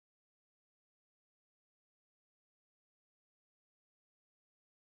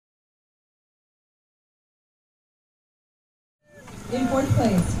In 4th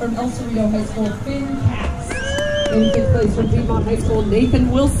place from El Cerrito High School, Finn Cass. In 5th place from Piedmont High School,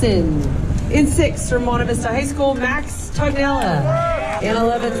 Nathan Wilson. In 6th from Monte Vista High School, Max Tognella. In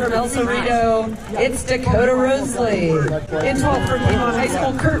 11th from El Cerrito, it's Dakota Rosley. In 12th from Piedmont High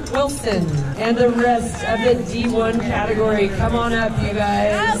School, Kurt Wilson. And the rest of the D1 category. Come on up, you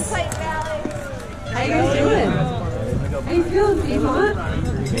guys. How you guys doing? How you feeling, Piedmont?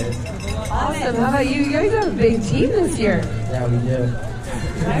 Awesome. How about you? You guys have a big team this year. Yeah, we do.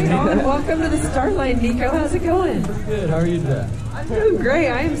 Right on. Welcome to the start line, Nico. How's it going? Good. How are you today? I'm doing great.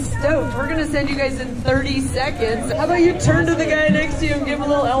 I am stoked. We're going to send you guys in 30 seconds. How about you turn to the guy next to you and give him a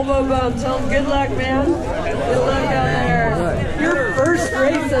little elbow bump. Tell him good luck, man. Good luck out there. Your first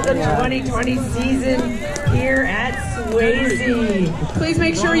race of the 2020 season here at Swasey. Please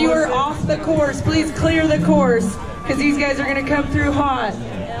make sure you are off the course. Please clear the course because these guys are going to come through hot.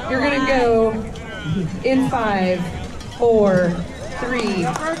 You're going to go in 5, 4, 3, 2,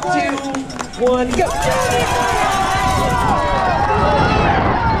 1, go!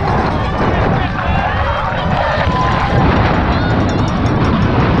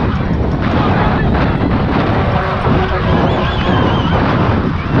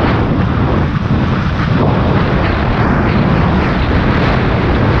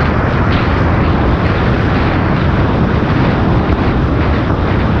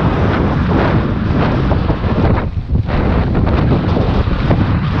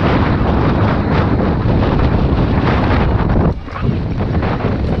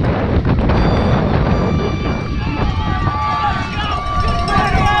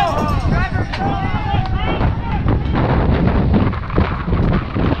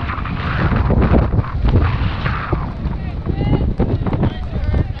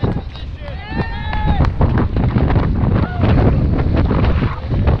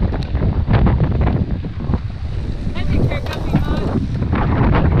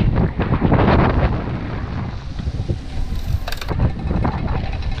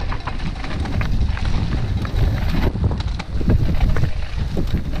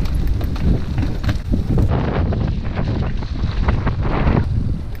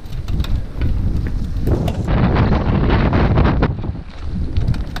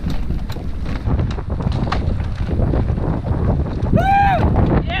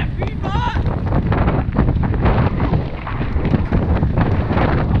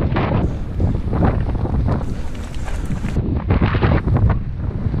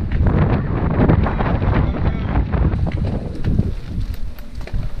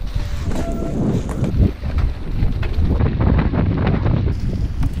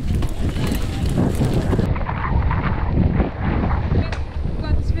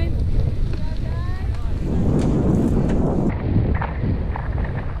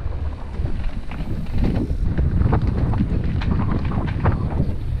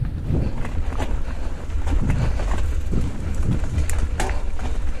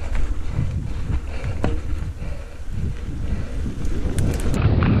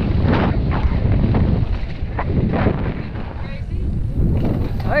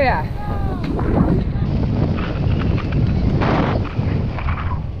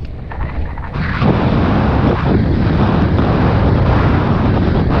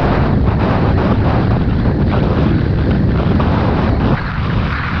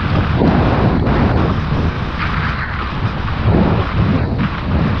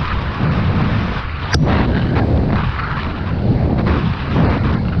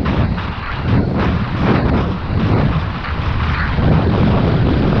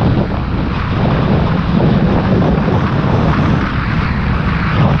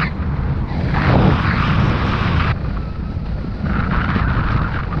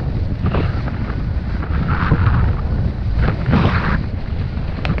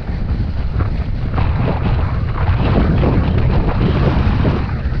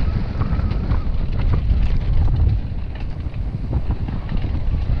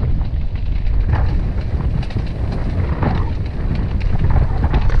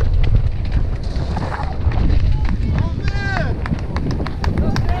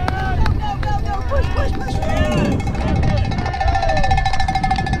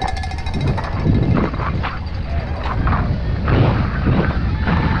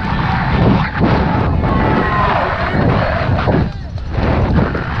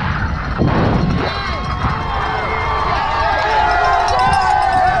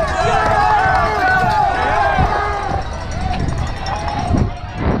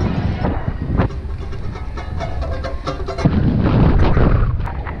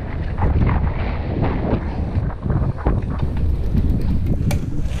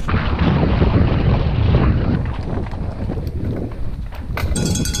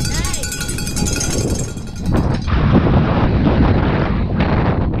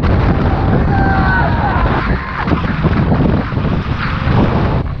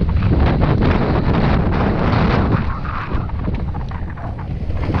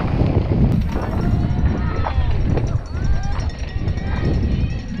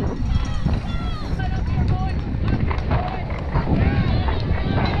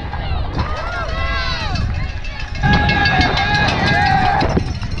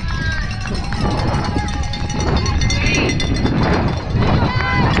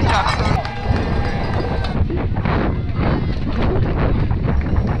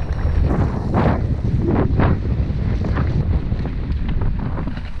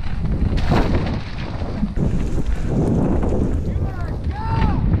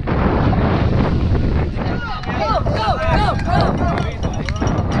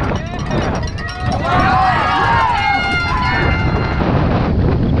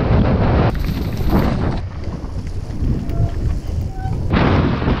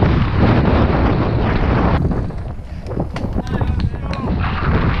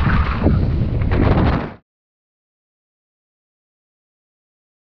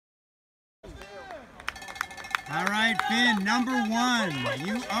 number one.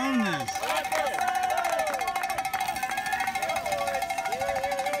 You own this.